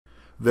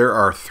There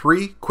are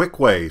 3 quick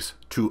ways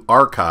to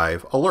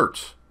archive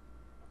alerts.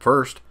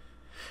 First,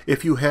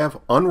 if you have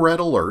unread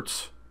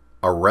alerts,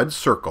 a red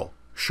circle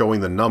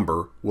showing the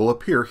number will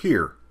appear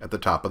here at the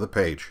top of the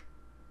page.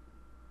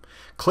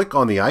 Click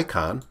on the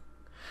icon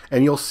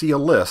and you'll see a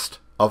list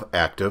of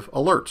active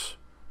alerts.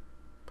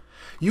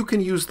 You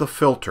can use the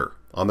filter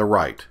on the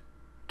right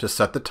to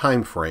set the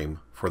time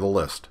frame for the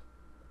list.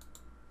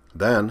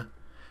 Then,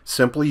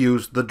 simply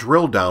use the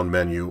drill down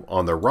menu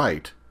on the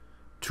right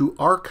to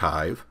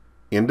archive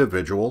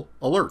individual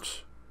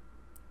alerts.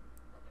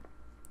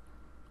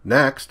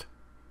 Next,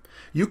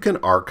 you can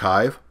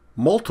archive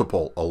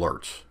multiple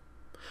alerts.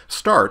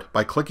 Start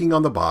by clicking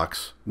on the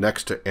box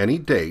next to any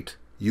date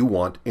you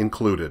want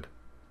included,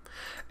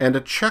 and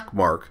a check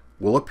mark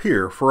will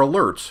appear for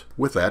alerts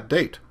with that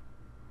date.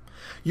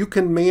 You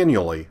can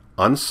manually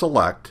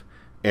unselect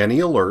any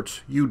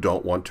alerts you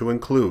don't want to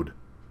include.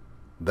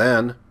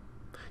 Then,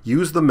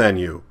 use the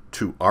menu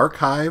to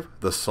archive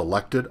the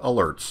selected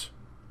alerts.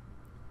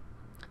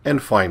 And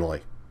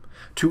finally,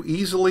 to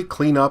easily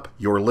clean up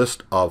your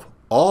list of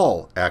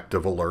all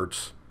active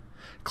alerts,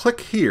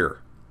 click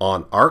here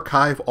on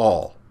Archive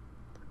All,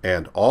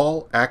 and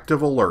all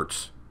active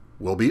alerts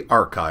will be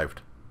archived.